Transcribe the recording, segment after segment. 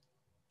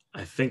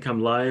I think I'm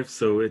live.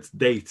 So it's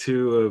day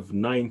 2 of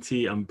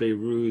 90. I'm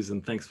Beirut,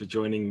 and thanks for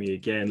joining me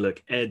again.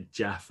 Look, Ed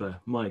Jaffa,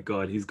 my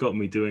God, he's got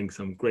me doing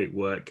some great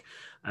work.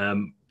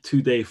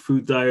 2-day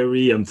food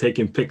diary. I'm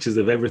taking pictures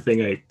of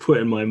everything I put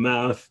in my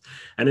mouth.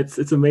 And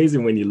it's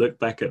amazing when you look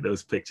back at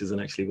those pictures and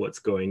actually what's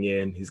going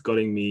in. He's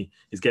getting me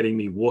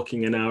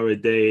walking an hour a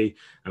day.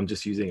 I'm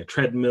just using a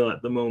treadmill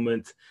at the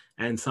moment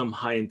and some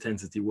high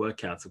intensity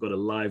workouts. I've got a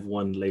live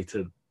one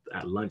later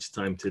at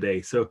lunchtime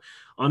today. So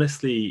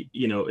honestly,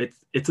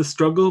 it's a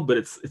struggle, but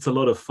it's a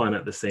lot of fun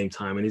at the same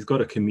time. And he's got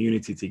a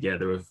community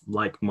together of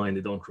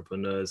like-minded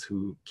entrepreneurs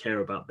who care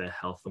about their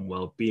health and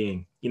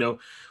well-being.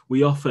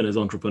 We often, as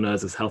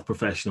entrepreneurs, as health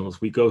professionals,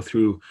 we go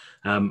through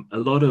a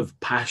lot of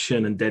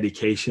passion and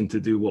dedication to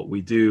do what we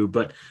do.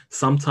 But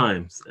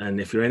sometimes, and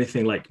if you're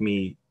anything like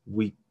me,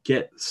 we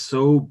get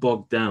so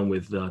bogged down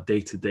with the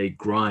day-to-day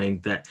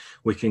grind that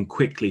we can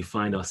quickly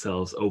find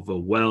ourselves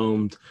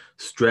overwhelmed,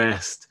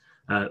 stressed,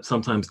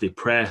 sometimes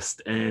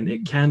depressed, and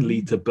it can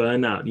lead to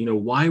burnout.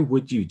 Why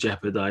would you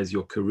jeopardize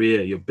your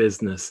career, your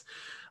business?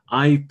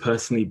 I've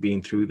personally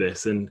been through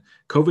this, and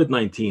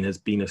COVID-19 has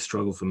been a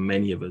struggle for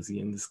many of us,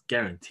 and it's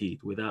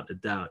guaranteed, without a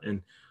doubt.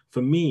 And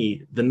for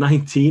me, the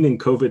 19 in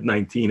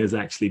COVID-19 has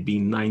actually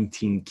been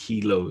 19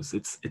 kilos.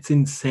 It's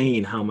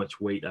insane how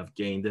much weight I've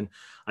gained. And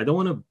I don't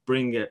want to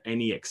bring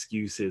any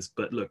excuses,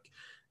 but look,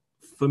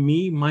 for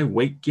me, my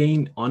weight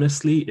gain,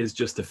 honestly, is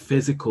just a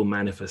physical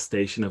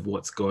manifestation of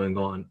what's going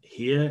on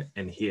here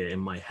and here in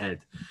my head.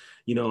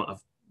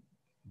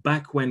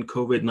 Back when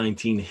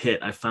COVID-19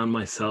 hit, I found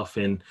myself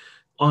in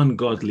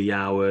ungodly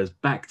hours,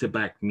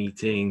 back-to-back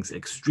meetings,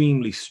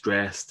 extremely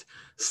stressed,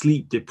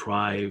 sleep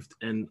deprived,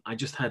 and I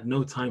just had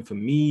no time for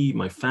me,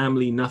 my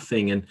family,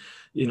 nothing. And,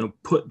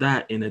 put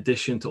that in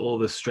addition to all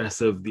the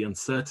stress of the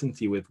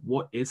uncertainty with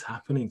what is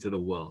happening to the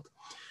world.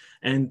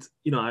 And,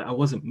 I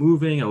wasn't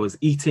moving. I was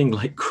eating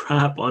like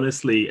crap,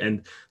 honestly.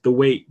 And the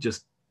weight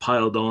just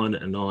piled on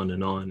and on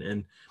and on.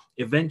 And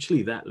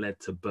eventually that led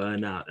to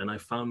burnout. And I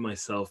found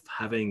myself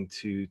having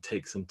to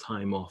take some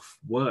time off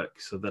work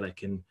so that I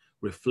can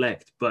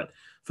reflect. But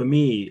for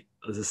me,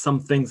 there's some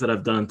things that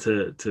I've done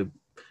to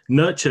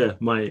nurture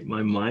my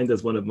mind,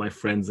 as one of my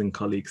friends and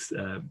colleagues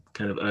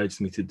kind of urged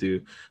me to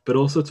do, but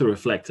also to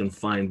reflect and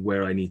find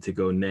where I need to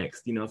go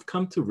next. I've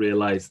come to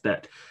realize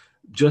that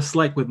just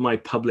like with my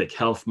public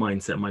health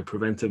mindset, my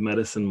preventive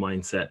medicine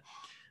mindset,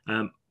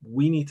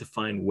 we need to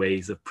find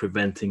ways of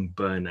preventing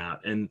burnout.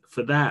 And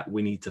for that,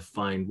 we need to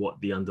find what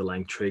the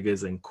underlying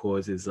triggers and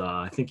causes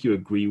are. I think you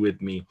agree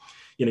with me.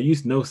 You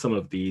know some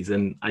of these,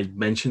 and I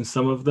mentioned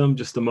some of them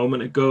just a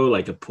moment ago,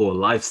 like a poor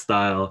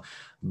lifestyle,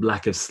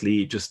 lack of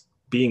sleep, just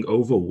being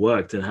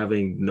overworked and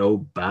having no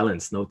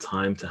balance, no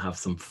time to have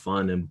some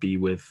fun and be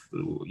with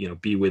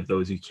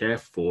those you care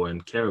for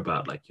and care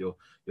about, like your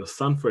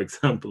son, for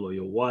example, or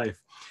your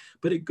wife.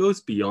 But it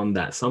goes beyond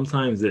that.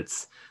 Sometimes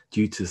it's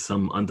due to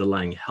some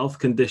underlying health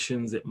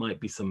conditions. It might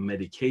be some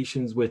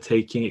medications we're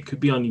taking. It could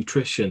be our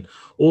nutrition,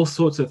 all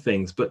sorts of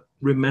things. But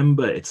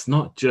remember, it's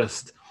not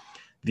just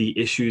the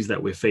issues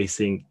that we're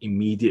facing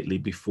immediately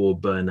before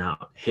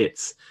burnout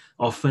hits.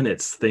 Often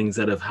it's things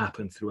that have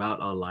happened throughout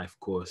our life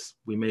course.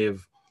 We may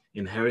have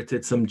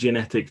inherited some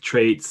genetic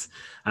traits.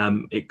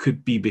 It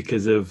could be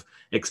because of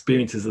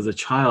experiences as a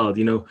child.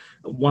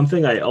 One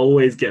thing I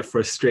always get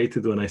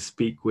frustrated when I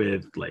speak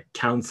with like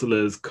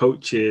counselors,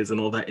 coaches, and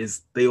all that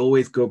is they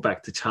always go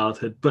back to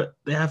childhood, but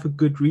they have a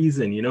good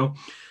reason.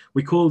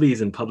 We call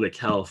these in public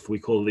health, we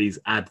call these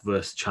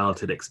adverse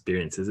childhood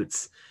experiences.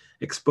 It's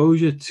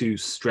exposure to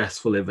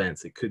stressful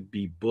events. It could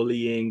be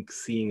bullying,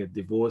 seeing a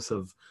divorce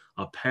of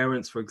our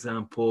parents, for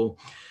example.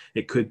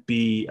 It could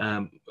be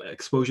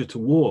exposure to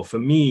war. For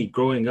me,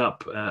 growing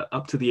up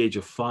to the age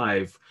of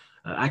 5,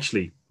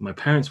 actually, my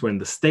parents were in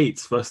the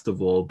States, first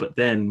of all, but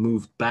then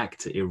moved back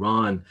to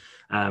Iran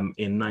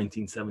in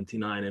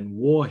 1979. And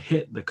war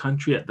hit the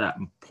country at that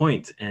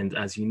point. And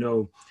as you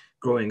know,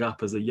 growing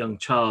up as a young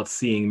child,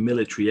 seeing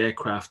military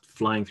aircraft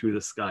flying through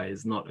the sky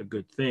is not a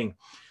good thing.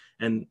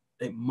 And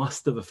it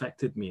must have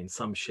affected me in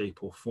some shape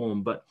or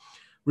form. But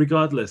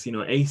regardless,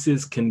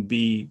 ACEs can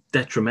be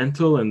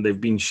detrimental, and they've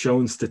been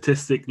shown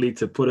statistically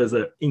to put us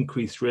at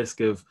increased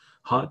risk of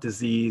heart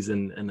disease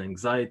and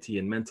anxiety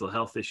and mental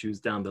health issues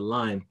down the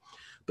line.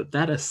 But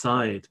that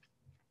aside,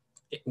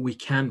 we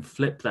can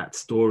flip that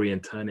story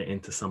and turn it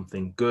into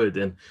something good.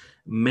 And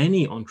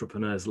many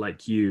entrepreneurs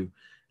like you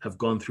have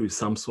gone through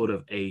some sort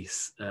of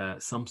ACE,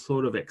 some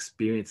sort of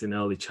experience in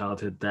early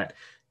childhood that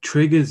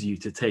triggers you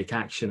to take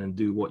action and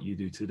do what you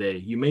do today.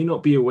 You may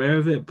not be aware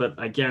of it, but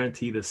I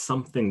guarantee there's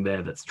something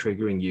there that's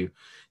triggering you.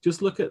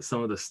 Just look at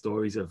some of the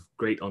stories of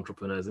great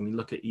entrepreneurs. I mean,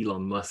 look at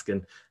Elon Musk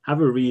and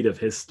have a read of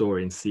his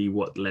story and see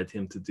what led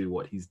him to do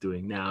what he's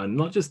doing now. And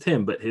not just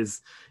him, but his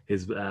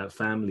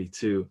family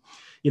too.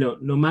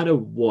 No matter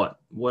what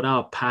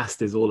our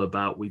past is all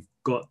about, we've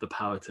got the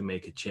power to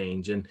make a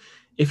change. And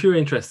if you're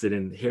interested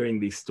in hearing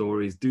these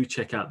stories, do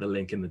check out the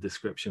link in the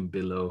description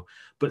below.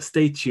 But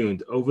stay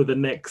tuned over the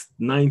next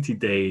 90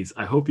 days.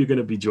 I hope you're going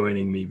to be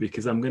joining me,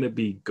 because I'm going to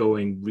be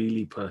going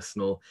really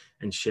personal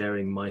and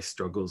sharing my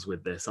struggles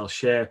with this. I'll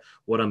share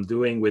what I'm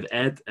doing with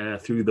Ed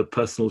through the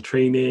personal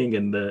training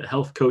and the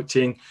health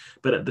coaching.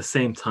 But at the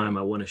same time,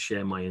 I want to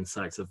share my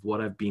insights of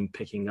what I've been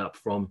picking up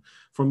from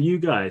you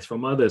guys,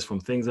 from others, from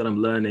things that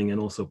I'm learning, and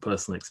also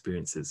personal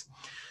experiences.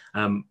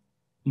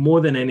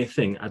 More than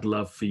anything, I'd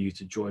love for you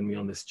to join me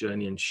on this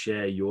journey and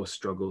share your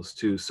struggles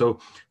too. So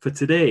for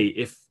today,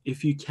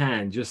 if you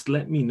can, just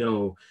let me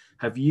know,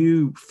 have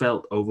you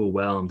felt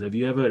overwhelmed? Have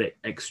you ever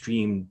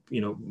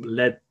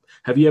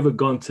have you ever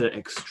gone to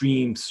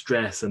extreme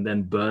stress and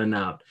then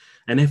burnout?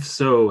 And if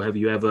so, have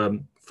you ever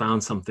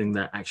found something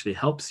that actually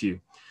helps you?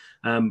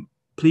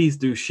 Please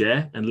do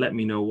share and let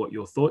me know what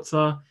your thoughts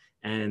are.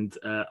 And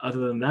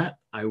other than that,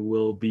 I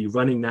will be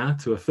running now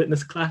to a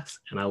fitness class,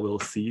 and I will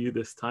see you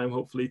this time,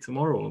 hopefully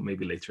tomorrow or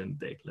maybe later in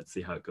the day. Let's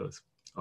see how it goes.